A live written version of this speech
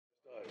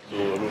So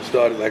I'm gonna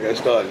start it like I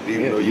started,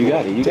 even though you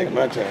got it. You take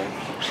my time.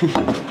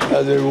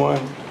 How's everyone?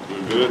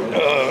 We're good.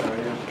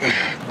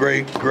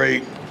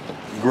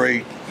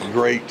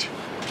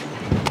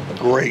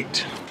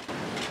 Great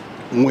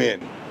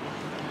win.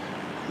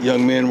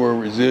 Young men were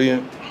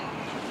resilient.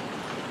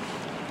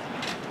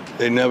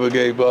 They never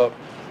gave up.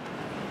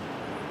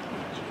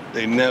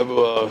 They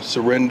never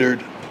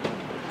surrendered.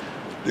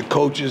 The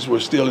coaches were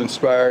still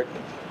inspired.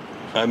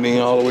 I mean,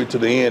 all the way to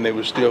the end, they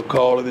were still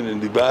calling and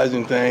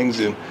devising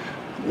things. And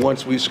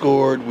once we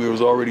scored, we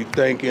was already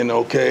thinking,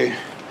 okay,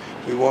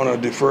 we want to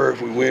defer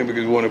if we win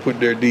because we want to put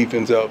their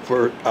defense out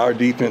first, our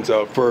defense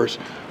out first.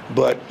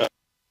 But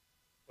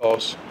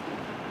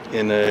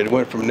it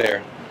went from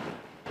there.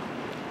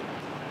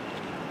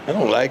 I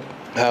don't like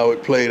how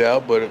it played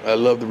out, but I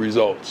love the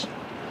results.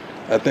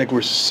 I think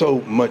we're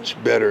so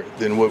much better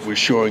than what we're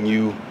showing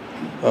you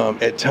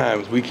at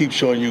times. We keep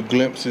showing you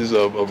glimpses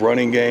of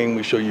running game.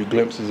 We show you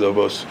glimpses of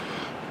us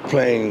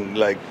playing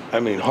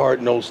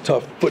hard-nosed,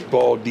 tough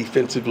football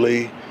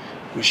defensively.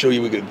 We show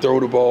you we can throw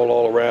the ball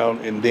all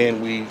around, and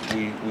then we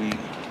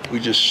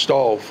just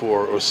stall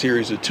for a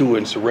series of two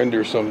and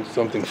surrender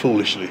something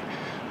foolishly.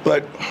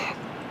 But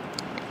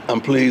I'm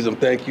pleased. I'm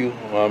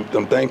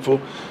thankful.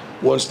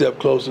 One step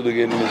closer to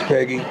getting Miss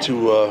Peggy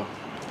to a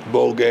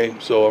bowl game,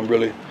 so I'm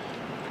really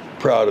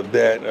proud of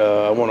that.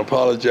 I want to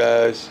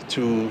apologize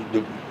to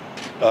the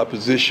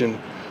opposition,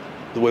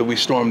 the way we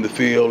stormed the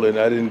field, and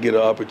I didn't get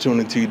an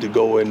opportunity to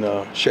go and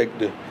shake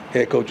the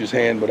head coach's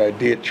hand, but I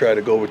did try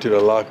to go over to the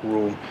locker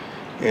room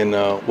and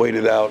wait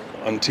it out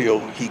until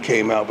he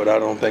came out, but I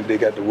don't think they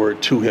got the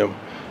word to him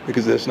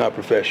because that's not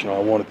professional. I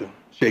wanted to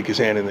shake his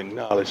hand and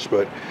acknowledge,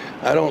 but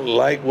I don't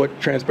like what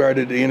transpired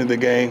at the end of the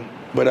game,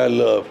 but I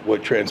love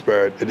what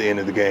transpired at the end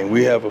of the game.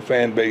 We have a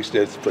fan base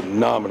that's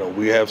phenomenal.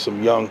 We have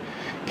some young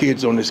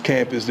kids on this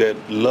campus that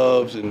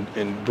loves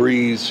and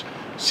breathes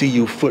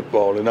CU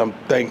football, and I'm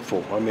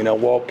thankful. I mean, I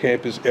walk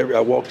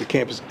the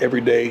campus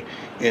every day,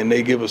 and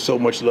they give us so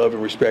much love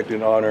and respect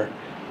and honor.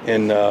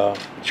 And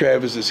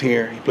Travis is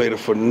here. He played a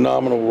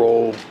phenomenal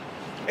role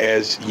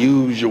as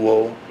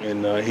usual,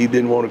 and he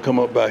didn't want to come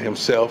up by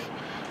himself,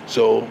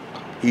 so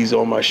he's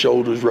on my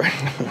shoulders right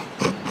now.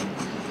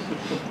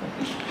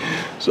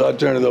 So I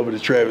turn it over to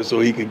Travis so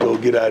he can go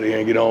get out of here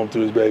and get home to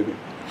his baby.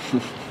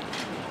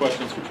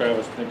 Questions for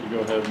Travis? I think you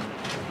go ahead.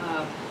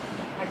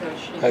 Hi,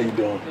 Coach. How you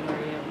doing? Good, how are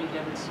you? Nick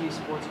Evans, CU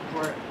Sports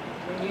Report.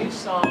 When you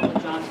saw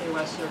LeJohntay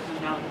Wester come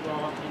down the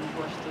ball and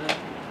force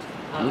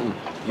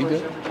you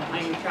good?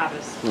 I mean,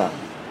 Travis. No.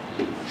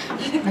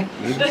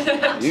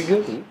 You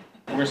good?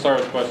 We're going to start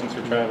with questions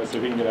for Travis so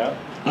he can get out.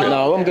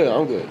 No, I'm good.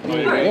 Oh,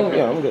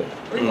 Yeah, I'm good.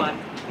 Rewind.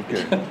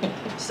 Okay.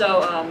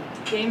 So,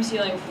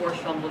 game-sealing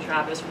forced fumble,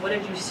 Travis. What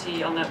did you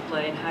see on that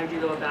play, and how did you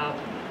go about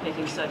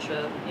making such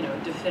a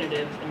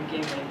definitive and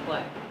game-winning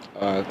play?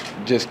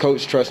 Just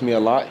coach trusts me a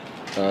lot.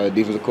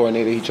 Defensive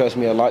coordinator, he trusts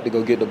me a lot to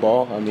go get the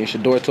ball. I mean,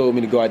 Shador told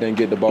me to go out there and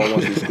get the ball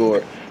once he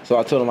scored. So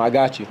I told him, I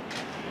got you.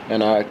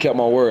 And I kept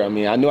my word. I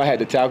mean, I knew I had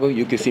to tackle.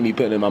 You could see me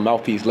putting in my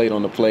mouthpiece late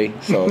on the play.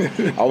 So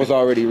I was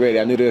already ready.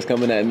 I knew they was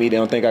coming at me. They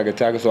don't think I could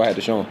tackle, so I had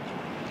to show them.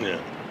 Yeah.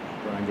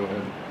 Brian, go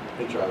ahead.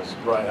 Hey, Travis.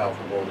 Brian Howe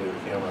from Bold the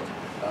camera.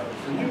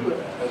 For you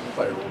as a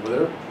player, were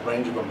there a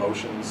range of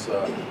emotions?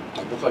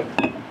 It looked like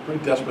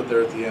pretty desperate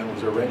there at the end.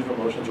 Was there a range of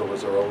emotions, or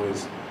was there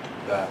always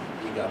that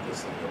we got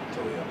this thing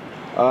until the end?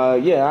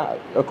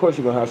 Of course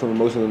you're going to have some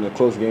emotions in a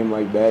close game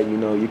like that. You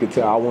know, you could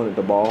tell I wanted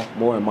the ball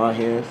more in my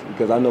hands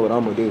because I know what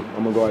I'm going to do.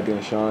 I'm going to go out there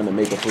and shine and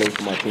make a play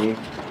for my team.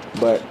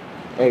 But,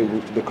 hey,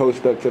 the coach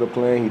stuck to the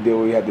plan. He did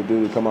what he had to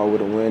do to come out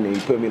with a win, and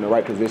he put me in the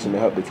right position to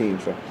help the team.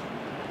 So.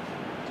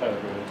 Tyler,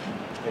 go ahead.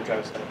 Hey,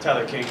 Travis.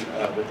 Tyler King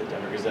with the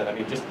Denver Gazette. I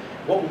mean, just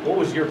what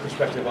was your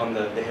perspective on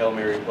the Hail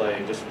Mary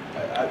play? Just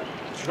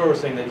Shador was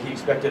saying that he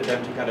expected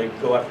them to kind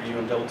of go after you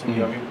and double team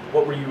you. I mean,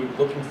 what were you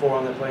looking for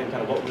on that play, and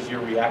kind of what was your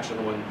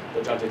reaction when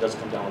LeJohntay does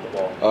come down with the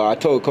ball? I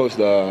told Coach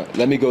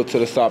let me go to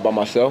the side by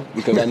myself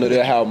because I know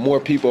they'll have more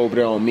people over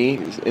there on me,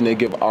 and they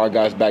give our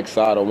guys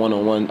backside a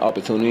one-on-one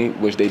opportunity,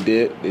 which they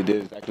did. They did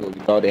exactly what we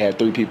thought. They had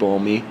 3 people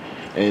on me,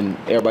 and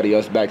everybody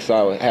else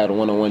backside had a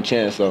one-on-one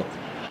chance. So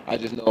I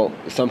just know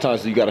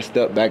sometimes you got to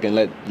step back and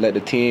let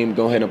the team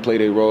go ahead and play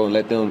their role and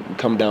let them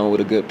come down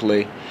with a good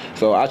play.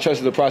 So I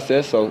trusted the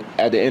process. So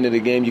at the end of the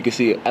game, you can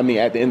see, at the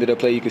end of the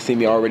play, you can see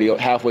me already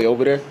halfway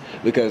over there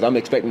because I'm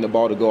expecting the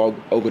ball to go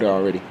over there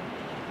already.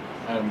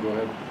 Adam, go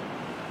ahead.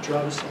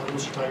 Travis,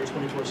 Mr. Tigers,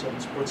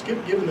 24/7 Sports.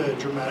 Given the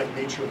dramatic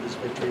nature of this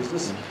victory, is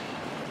this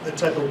the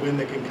type of win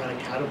that can kind of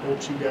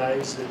catapult you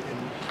guys and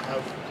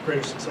have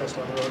greater success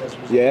down the road as a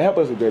result? Yeah, it helps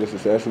us with greater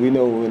success. We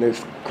know when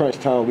it's crunch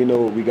time, we know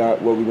what we got,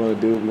 what we're going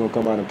to do. We're going to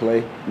come out and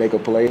play, make a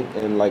play.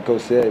 And like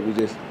Coach said,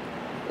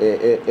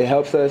 it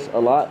helps us a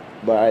lot.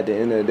 But at the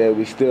end of the day,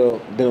 we still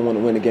didn't want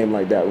to win a game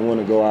like that. We want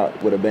to go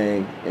out with a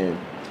bang. And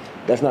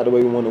that's not the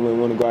way we want to win. We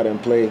want to go out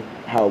and play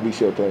how we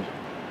should play.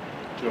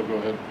 Joe, go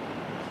ahead.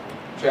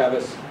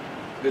 Travis,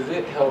 does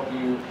it help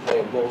you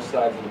playing both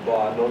sides of the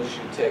ball? I notice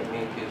your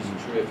technique is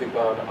terrific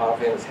on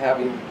offense.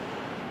 Having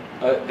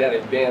that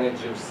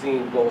advantage of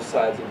seeing both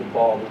sides of the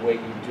ball the way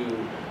you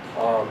do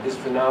It's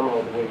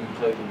phenomenal the way you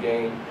play the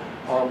game.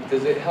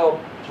 Does it help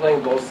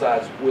playing both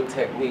sides with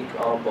technique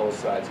on both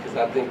sides? Because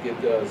I think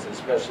it does,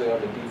 especially on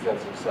the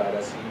defensive side.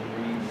 I see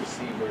you read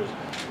receivers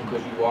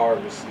because you are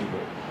a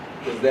receiver.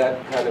 Does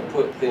that kind of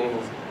put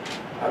things,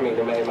 I mean,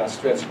 am I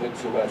stretching it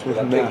too much? But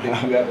I think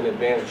that you have an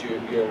advantage.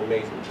 You're an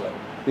amazing player.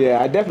 Yeah,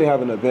 I definitely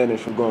have an advantage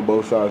from going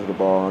both sides of the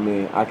ball. I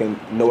mean, I can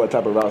know what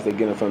type of routes they're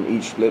getting from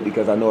each split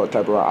because I know what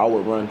type of route I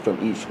would run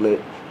from each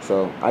split.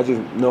 So I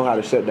just know how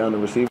to shut down the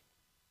receiver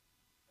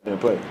and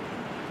play.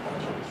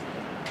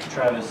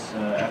 Travis,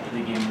 after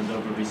the game was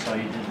over, we saw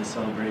you did the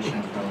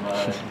celebration from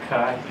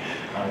Kai.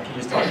 Can you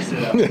just talk us through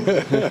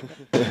that?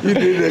 You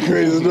did that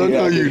crazy stuff.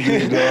 No, you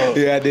did, dog.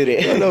 Yeah, I did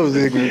it. That was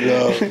ignorant,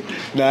 dog.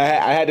 No,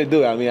 I had to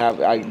do it. I mean,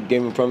 I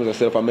gave him a promise. I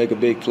said if I make a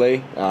big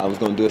play, I was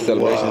going to do a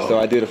celebration, Wow. so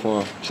I did it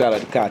for him. Shout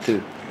out to Kai,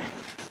 too.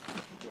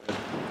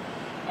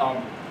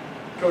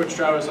 Coach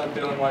Travis, I'm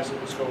Dylan Weiss with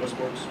Wisconsin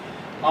Sports.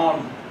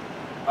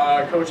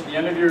 Coach, at the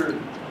end of your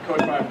Coach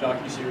Prime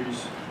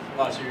docu-series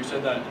last year, you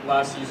said that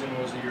last season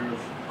was a year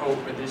of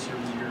hope, and this year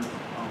was a year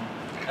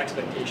of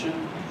expectation.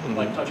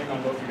 Like, touching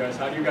on both of you guys,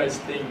 how do you guys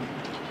think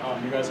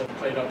you guys have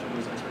played up to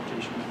those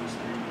expectations this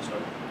year so?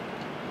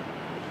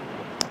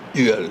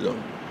 You got it, though.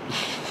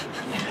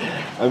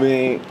 I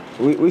mean,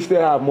 we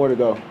still have more to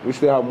go. We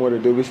still have more to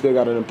do. We still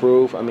got to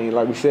improve. I mean,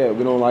 like we said,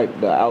 we don't like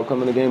the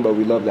outcome of the game, but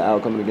we love the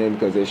outcome of the game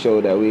because it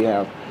showed that we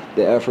have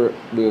the effort.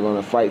 We're going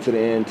to fight to the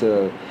end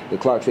till the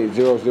clock says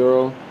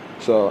 0-0.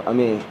 So, I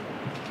mean,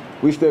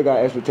 we still got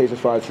expectations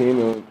for our team,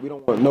 and we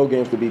don't want no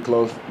games to be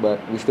close, but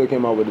we still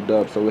came out with a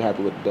dub, so we're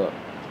happy with the dub.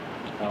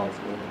 Alex,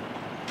 go ahead.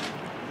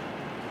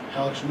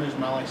 Alex Schmidt,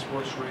 My Life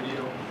Sports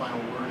Radio, final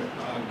word.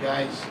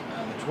 Guys,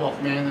 the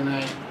 12th man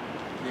tonight,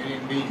 they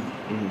didn't leave.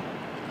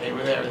 They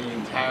were there the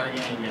entire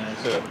game, guys.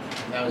 Yeah.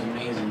 That was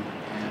amazing.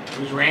 It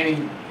was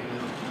raining.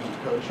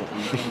 Coach.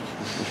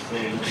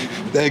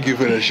 Thank you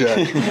for the shot.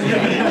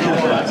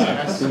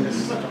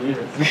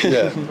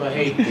 Yeah. But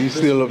hey, you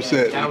still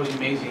upset. That was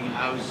amazing.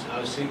 I was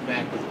sitting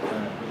back with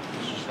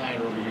Mr.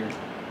 Snyder over here,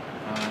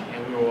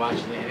 and we were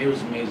watching it, and it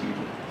was amazing.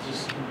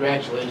 Just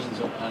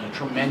congratulations on a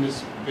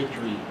tremendous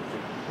victory.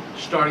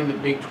 Starting the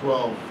Big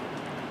 12,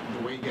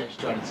 the way you guys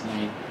started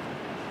tonight,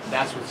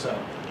 that's what's up.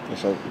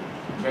 Yes, sir.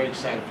 Very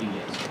excited for you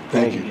guys.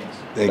 Thank you. Guys.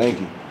 Thank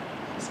you.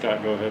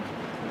 Scott, go ahead.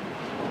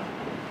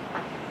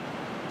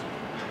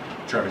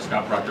 Travis,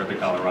 Scott Proctor up at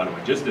Colorado.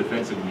 And just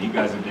defensively, you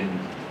guys have been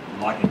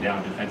locking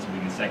down defensively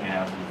in the second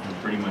half of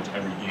pretty much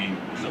every game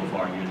so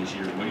far here this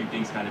year. What do you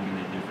think's kind of been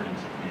the difference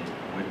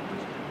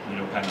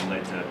and what kind of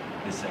led to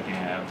this second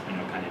half,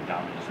 kind of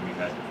dominance from you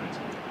guys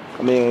defensively?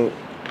 I mean,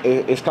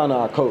 it's kind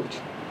of our coach.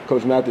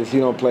 Coach Mathis, he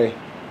don't play.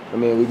 I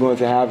mean, we go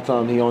into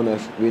halftime, he on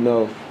us. We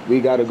know we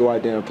got to go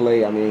out there and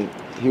play. I mean,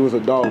 he was a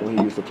dog when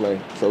he used to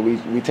play. So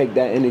we take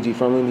that energy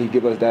from him. He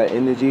give us that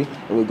energy,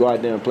 and we go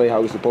out there and play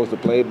how we're supposed to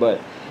play. But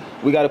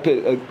we got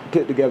to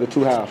put together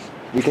two halves.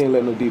 We can't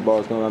let no deep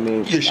balls come. I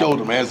mean, Your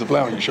shoulder, man. It's a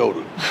fly on your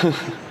shoulder.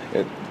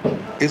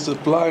 It's a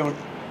fly on.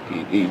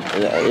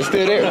 It's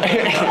still there.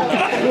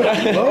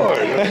 Lord.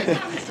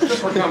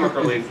 Just for comic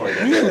relief for you.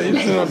 Yeah, you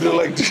sit up there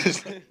like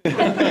this.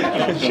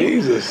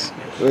 Jesus.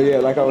 Well, yeah,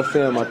 like I was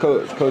saying, my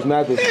Coach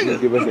Mathis, he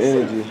give us the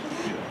energy.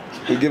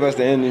 He give us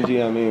the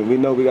energy. I mean, we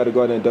know we got to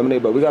go out there and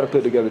dominate, but we got to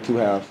put together two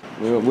halves.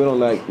 We don't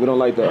like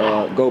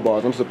the go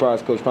balls. I'm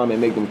surprised Coach Prime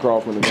make them crawl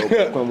from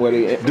where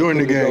they During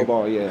the game. go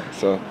ball. Yeah.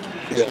 So.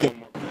 Yeah.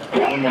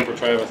 One more for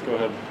Travis. Go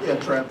ahead. Yeah,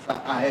 Travis,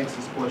 I asked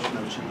this question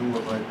of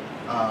Shadua, but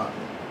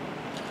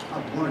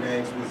I wanted to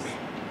ask,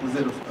 was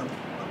it a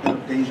bit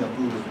of deja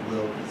vu, if you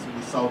will? Because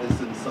we saw this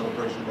in the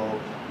Celebration Bowl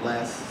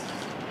last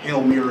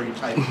Hail Mary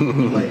type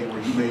play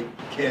where you made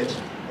catch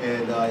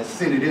and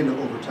sent it into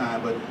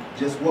overtime, but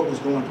just what was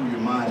going through your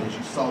mind as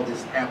you saw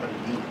this happen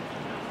again?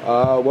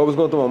 What was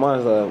going through my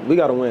mind is we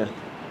got to win.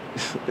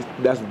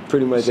 That's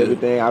pretty much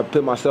everything. I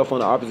put myself on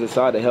the opposite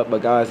side to help my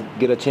guys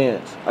get a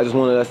chance. I just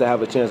wanted us to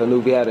have a chance. I knew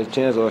if we had a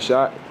chance or a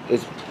shot,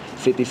 it's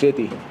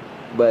 50-50.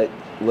 But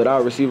with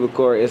our receiver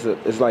core, it's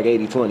like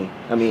 80-20.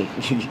 I mean,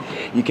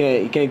 you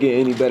can't get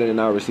any better than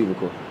our receiver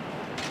core.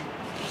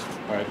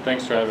 All right,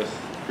 thanks, Travis.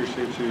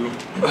 Appreciate you.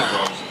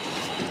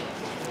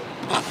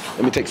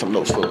 Let me take some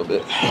notes for a little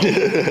bit.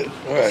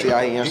 All right. See how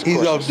he answers He's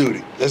questions. off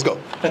duty. Let's go.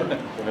 Go ahead.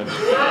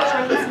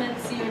 Charlie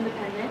Smith, CU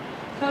Independent.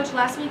 Coach,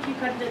 last week you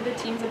credited the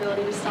team's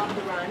ability to stop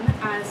the run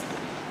as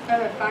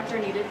a factor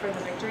needed for the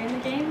victory in the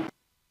game.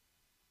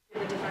 The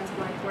defensive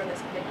line for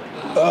this big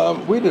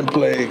win. We didn't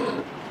play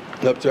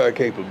up to our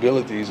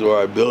capabilities or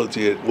our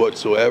ability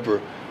whatsoever.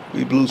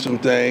 We blew some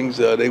things.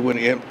 They went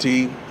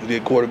empty,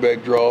 did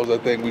quarterback draws. I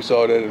think we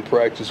saw that in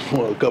practice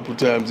a couple of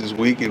times this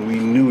week, and we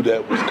knew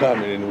that was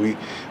coming, and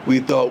we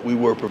thought we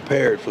were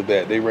prepared for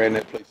that. They ran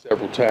that play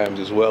several times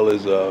as well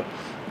as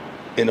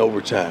in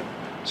overtime.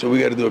 So we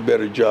got to do a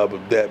better job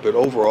of that. But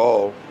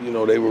overall,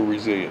 they were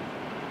resilient.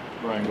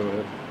 Ryan, go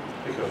ahead.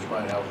 Hey, Coach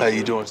Ryan, How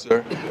you doing,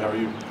 sir? how are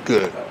you?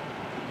 Good.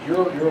 Your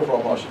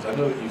overall emotions. I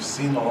know that you've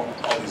seen all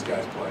these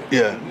guys play.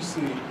 Yeah. When you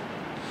see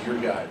your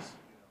guys,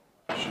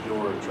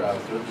 Shador,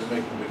 Travis, they're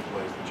making big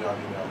plays. The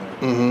Johnny down there.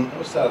 Mm-hmm. How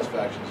much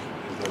satisfaction is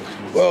there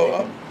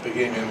Well, the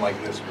game in like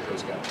this with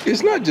those guys?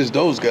 it's not just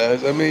those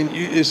guys. I mean,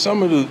 it's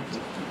some of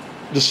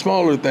the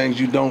smaller things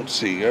you don't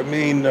see. I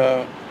mean,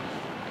 the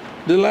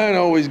line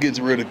always gets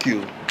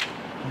ridiculed,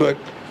 but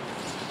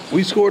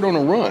we scored on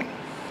a run.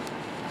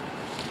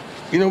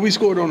 You know, we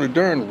scored on a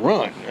darn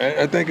run.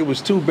 I think it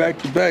was 2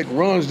 back-to-back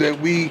runs that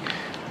we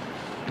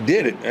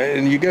did it.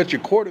 And you got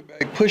your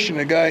quarterback pushing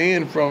the guy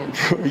in from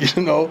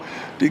you know,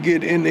 to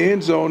get in the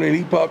end zone, and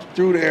he pops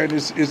through there, and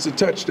it's a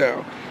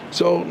touchdown.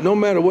 So no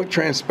matter what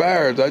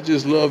transpires, I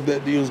just love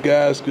that these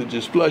guys could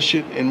just flush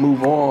it and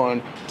move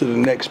on to the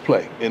next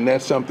play. And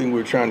that's something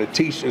we're trying to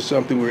teach. It's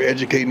something we're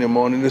educating them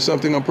on, and it's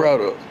something I'm proud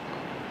of.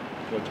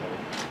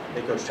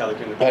 Hey, Coach Tyler.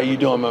 How you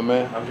doing, my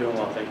man? I'm doing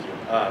well, thank you.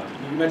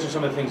 You mentioned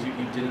some of the things you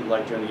didn't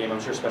like during the game.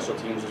 I'm sure special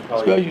teams was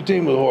probably... Special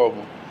team was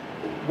horrible.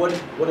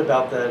 What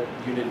about that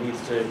unit needs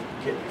to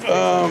get fixed?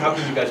 How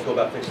can you guys go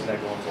about fixing that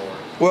going forward?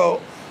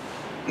 Well,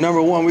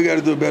 number one, we got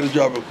to do a better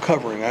job of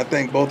covering. I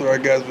think both of our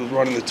guys was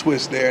running the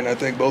twist there, and I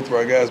think both of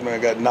our guys,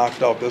 man, got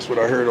knocked off. That's what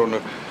I heard on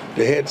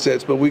the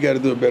headsets, but we got to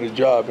do a better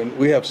job. And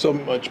we have so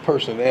much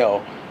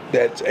personnel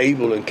that's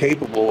able and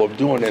capable of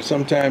doing that.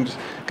 Sometimes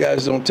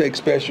guys don't take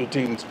special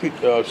teams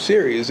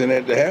serious, and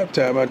at the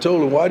halftime I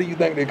told them, why do you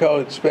think they call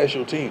it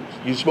special teams?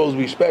 You're supposed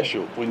to be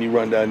special when you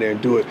run down there and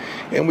do it.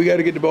 And we got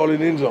to get the ball in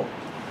the end zone,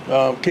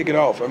 kick it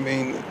off. I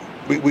mean,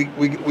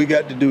 we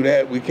got to do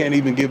that. We can't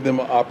even give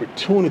them an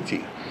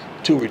opportunity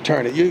to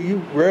return it. You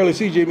rarely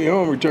see Jimmy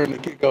Holm return the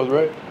kickoffs,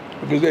 right?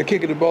 Because they're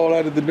kicking the ball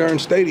out of the darn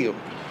stadium.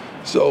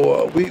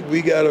 So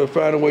we got to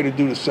find a way to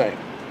do the same.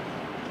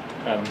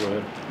 Adam, go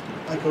ahead.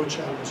 Hi, Coach.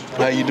 Adam.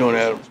 How you doing,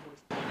 Adam?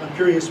 I'm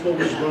curious, what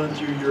was running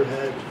through your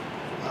head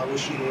with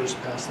Shador's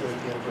pass there at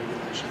the end of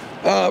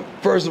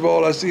regulation? First of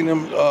all, I seen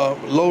him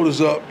load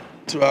us up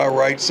to our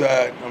right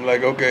side. I'm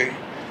like, okay,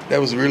 that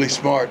was really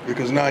smart,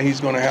 because now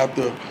he's going to have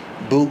to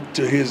boot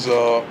to his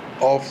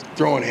off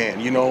throwing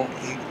hand. You know,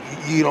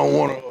 you don't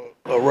want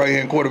a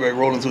right-hand quarterback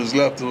rolling to his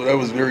left, so that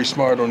was very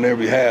smart on their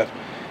behalf.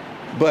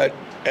 But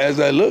as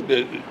I looked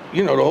at,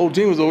 you know, the whole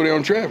team was over there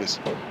on Travis.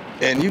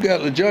 And you got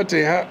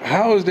LaJonte,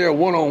 how is there a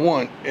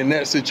one-on-one in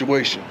that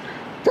situation?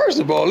 First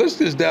of all, let's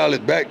just dial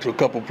it back to a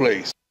couple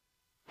plays.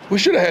 We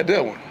should have had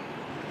that one.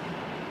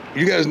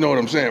 You guys know what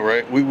I'm saying,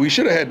 right? We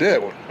should have had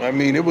that one. I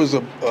mean, it was a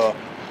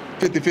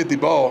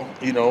 50-50 ball,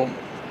 you know.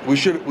 We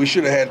should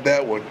have had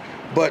that one.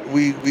 But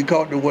we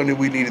caught the one that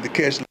we needed to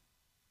catch.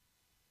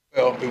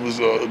 Well, it was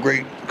a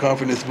great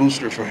confidence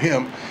booster for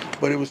him,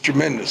 but it was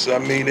tremendous. I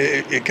mean,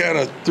 it kind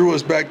of threw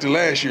us back to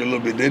last year a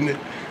little bit, didn't it?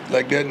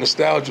 Like that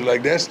nostalgia,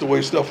 like that's the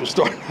way stuff was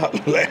starting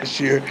out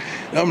last year.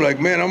 And I'm like,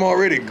 man, I'm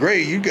already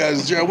great. You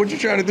guys, what you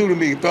trying to do to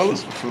me,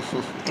 fellas?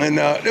 And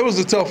it was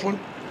a tough one.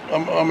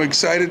 I'm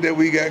excited that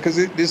we got, because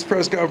this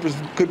press conference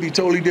could be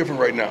totally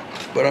different right now,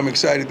 but I'm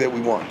excited that we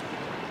won.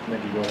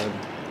 Nikki, go ahead.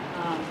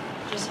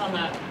 Just on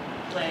that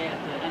play at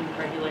the end of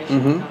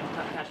regulation,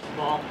 catch the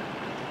ball.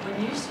 When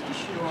you see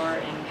Shador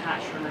and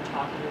Pat Shermer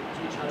talking to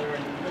each other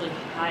in really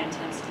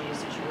high-intensity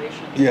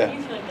situations, do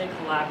you feel like they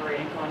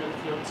collaborate and go onto the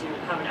field to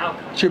have an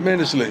outcome?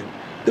 Tremendously.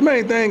 The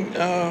main thing,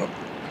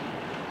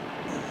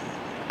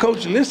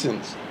 Coach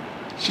listens.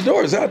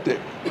 Shador is out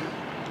there.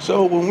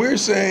 So when we're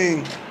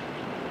saying,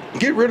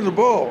 get rid of the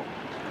ball,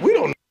 we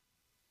don't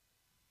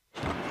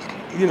know.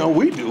 You know,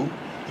 we do.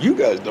 You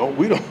guys don't.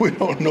 We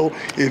don't know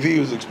if he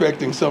was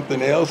expecting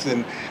something else,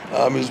 and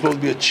it was supposed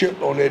to be a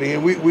chip on that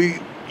end.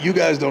 You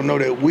guys don't know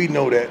that. We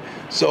know that.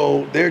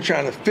 So they're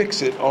trying to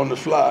fix it on the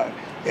fly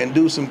and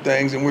do some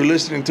things. And we're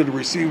listening to the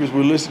receivers.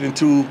 We're listening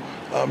to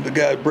the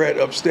guy, Brett,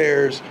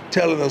 upstairs,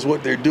 telling us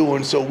what they're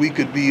doing so we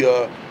could be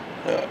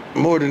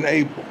more than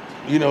able.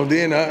 You know,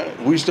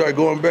 then we start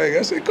going back.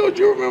 I said, Coach,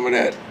 you remember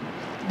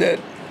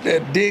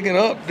that digging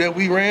up that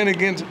we ran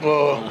against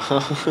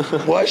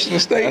Washington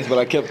State? That's what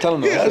I kept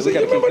telling them. Yeah, I said,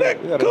 you remember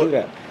that? We got to do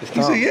that.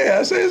 He said, yeah.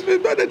 I said, it's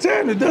about that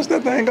time to dust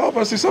that thing off.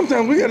 I said,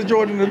 sometimes we got to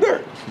draw it in the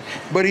dirt.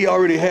 But he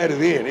already had it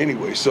in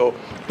anyway. So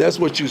that's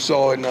what you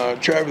saw. And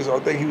Travis, I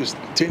think he was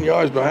 10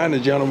 yards behind the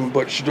gentleman,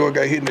 but Shador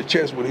got hit in the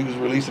chest when he was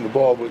releasing the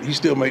ball. But he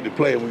still made the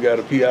play, and we got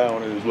a PI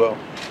on it as well.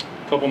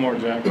 Couple more,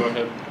 Jack. Go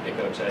ahead. Hey,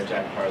 Coach.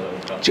 Jack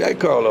Carlo. Jack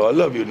Carlo. I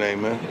love your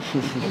name, man.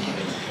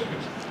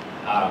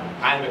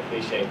 Kind of a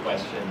cliche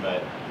question,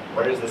 but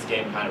where does this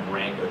game kind of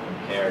rank or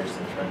compare just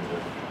in terms of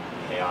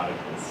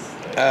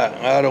chaoticness?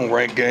 I don't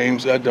rank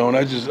games. I don't.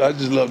 I just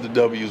love the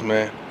W's,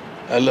 man.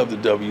 I love the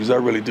W's. I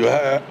really do.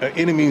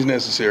 Any means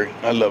necessary.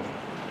 I love them.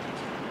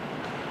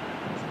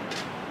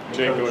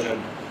 Jake, go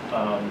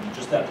ahead.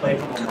 Just that play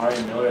from Omari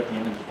and Miller at the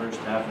end of the first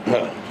half,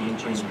 like a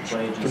game-changing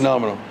play. Just,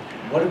 phenomenal.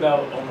 What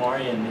about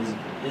Omari, and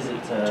is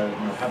it to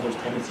have those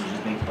tendencies,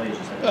 just make plays?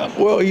 Just like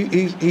well,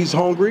 he's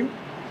hungry.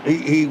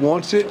 He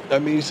wants it. I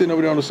mean, he's sitting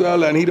over there on the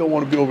sideline. He don't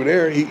want to be over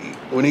there.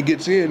 When he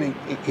gets in,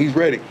 he's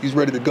ready. He's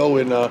ready to go.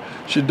 And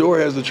Shador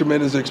has a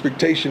tremendous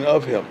expectation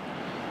of him.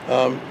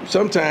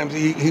 Sometimes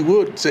he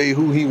would say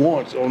who he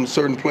wants on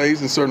certain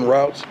plays and certain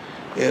routes.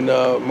 And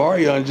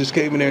Marion just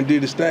came in there and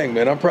did his thing,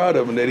 man. I'm proud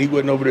of him that he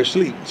wasn't over there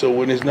asleep. So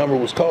when his number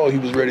was called, he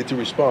was ready to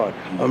respond.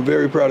 I'm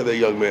very proud of that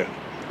young man.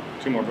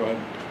 Two more, go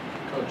ahead.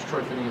 Coach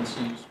Troy Finnegan,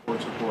 CU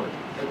Sports Report.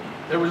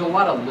 There was a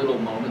lot of little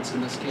moments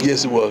in this game.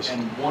 Yes, it was.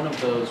 And one of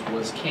those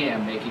was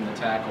Cam making the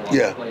tackle on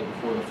the play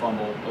before the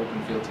fumble,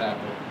 open field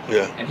tackle.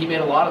 Yeah. And he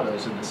made a lot of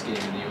those in this game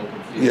in the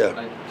open field.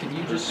 Yeah. Can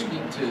you just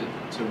speak to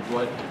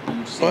what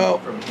you've seen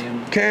from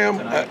him Cam,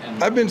 tonight?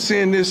 I've been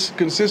seeing this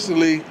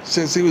consistently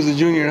since he was a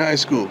junior in high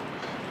school.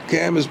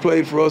 Cam has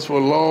played for us for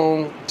a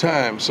long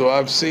time, so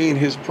I've seen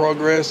his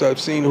progress. I've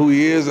seen who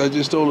he is. I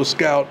just told a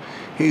scout,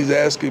 he's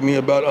asking me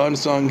about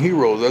unsung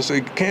heroes. I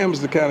say,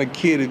 Cam's the kind of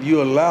kid, if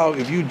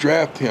you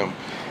draft him,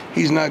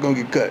 he's not going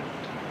to get cut.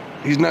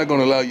 He's not going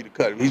to allow you to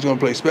cut him. He's going to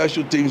play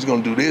special teams, he's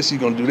going to do this, he's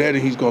going to do that,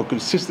 and he's going to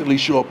consistently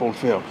show up on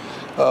film.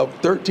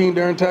 13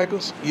 darn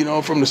tackles,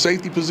 from the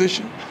safety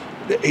position.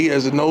 He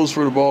has a nose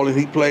for the ball, and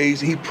he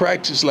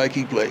practices like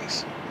he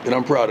plays, and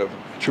I'm proud of him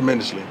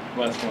tremendously.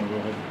 Last one, go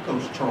ahead.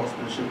 Coach Charles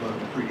Bishop of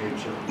the pregame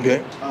show.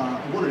 Okay.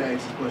 I wanted to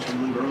ask this question. I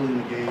believe early in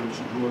the game,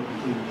 Shador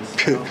completed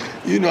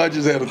this. I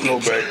just had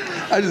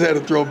a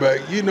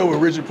throwback. When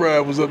Richard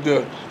Pryor was up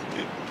there.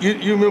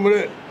 You remember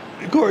that?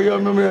 Corey, y'all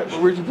remember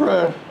that? Richard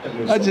Pryor?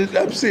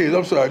 I'm serious.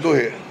 I'm sorry. Go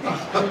ahead.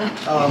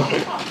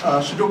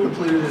 Shador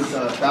completed his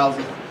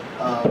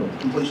 1,000th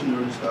completion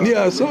during his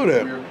Yeah, I saw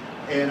that. career.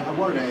 And I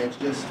wanted to ask,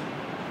 just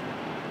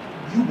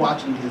you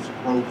watching his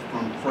growth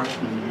from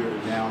freshman year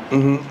to now,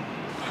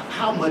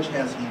 how much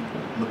has he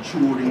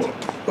matured into?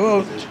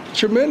 Well,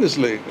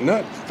 tremendously.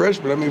 Not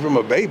freshman, from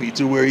a baby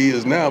to where he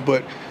is now.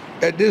 But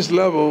at this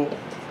level,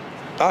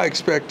 I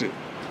expect it.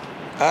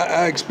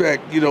 I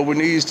expect, when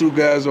these two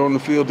guys are on the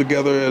field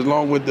together,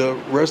 along with the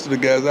rest of the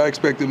guys, I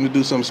expect them to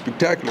do something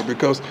spectacular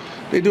because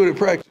they do it in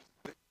practice.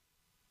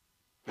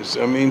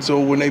 So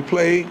when they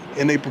play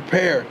and they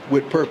prepare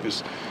with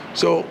purpose.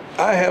 So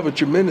I have a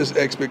tremendous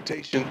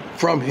expectation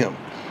from him.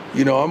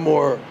 I'm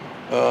more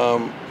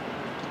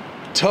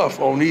tough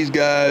on these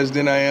guys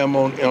than I am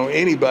on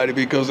anybody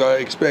because I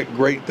expect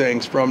great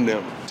things from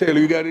them. Taylor,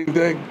 you got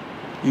anything?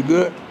 You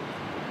good?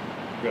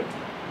 Good.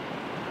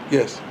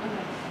 Yes.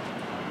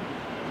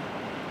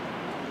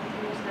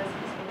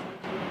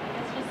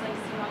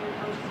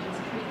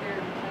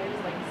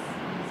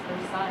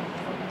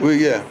 Well,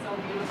 yeah.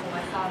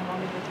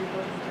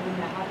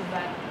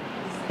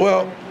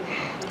 Well,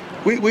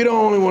 we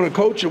don't only want to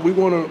coach them, we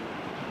want to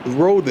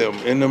grow them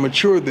and to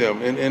mature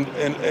them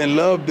and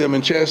love them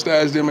and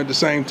chastise them at the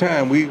same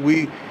time.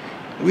 We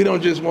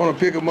don't just want to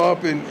pick them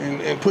up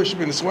and push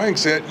them in the swing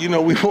set. We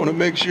want to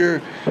make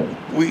sure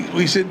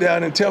we sit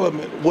down and tell them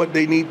what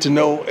they need to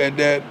know at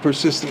that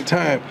persistent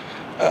time.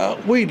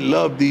 We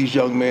love these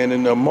young men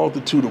in a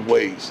multitude of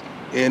ways.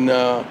 And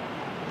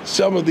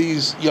some of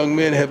these young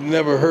men have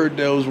never heard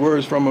those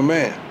words from a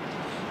man.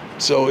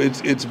 So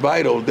it's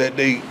vital that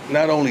they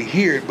not only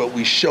hear it, but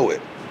we show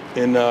it.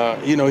 And,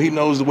 he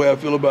knows the way I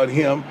feel about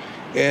him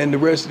and the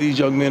rest of these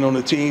young men on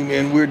the team.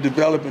 And we're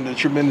developing a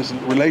tremendous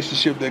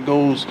relationship that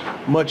goes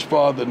much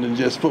farther than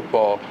just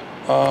football.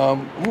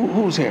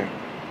 Who's here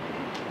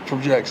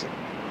from Jackson?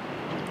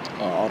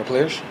 All the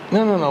players?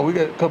 No. We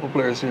got a couple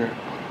players here.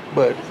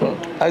 But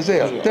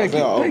Isaiah,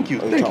 thank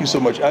you so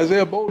much.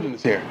 Isaiah Bolden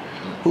is here,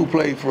 who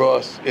played for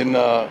us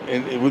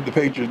with the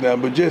Patriots now.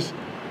 But just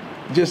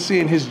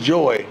seeing his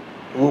joy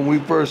when we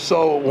first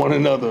saw one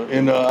another,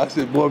 and I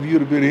said, boy, if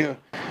you'd have been here,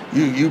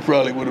 you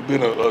probably would have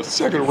been a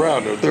second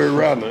rounder, third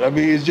rounder.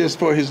 It's just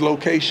for his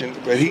location.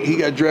 But he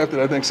got drafted,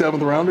 I think,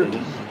 7th rounder.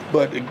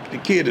 But the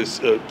kid is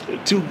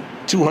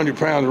 200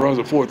 pounds and runs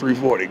a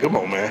 4.340. Come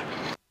on, man.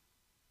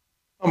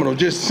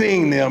 Just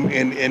seeing them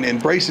and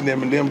embracing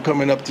them and them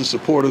coming up to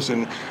support us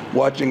and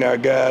watching our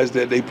guys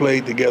that they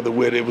played together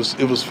with, it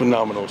was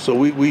phenomenal. So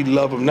we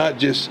love them, not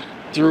just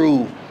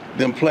through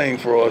them playing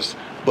for us,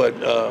 but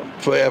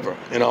forever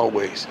and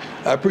always.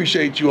 I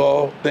appreciate you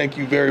all. Thank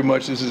you very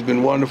much. This has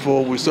been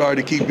wonderful. We're sorry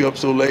to keep you up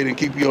so late and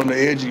keep you on the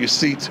edge of your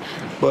seats,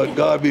 but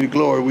God be the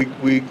glory.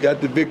 We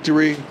got the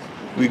victory.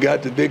 We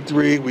got the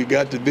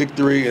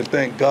victory, and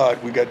thank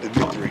God we got the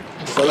victory.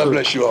 God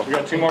bless you all. We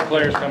got 2 more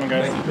players coming,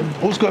 guys.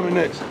 Who's coming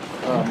next?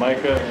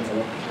 Micah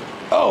and...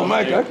 Oh,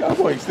 Micah. I want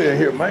you to stay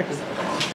here, Micah.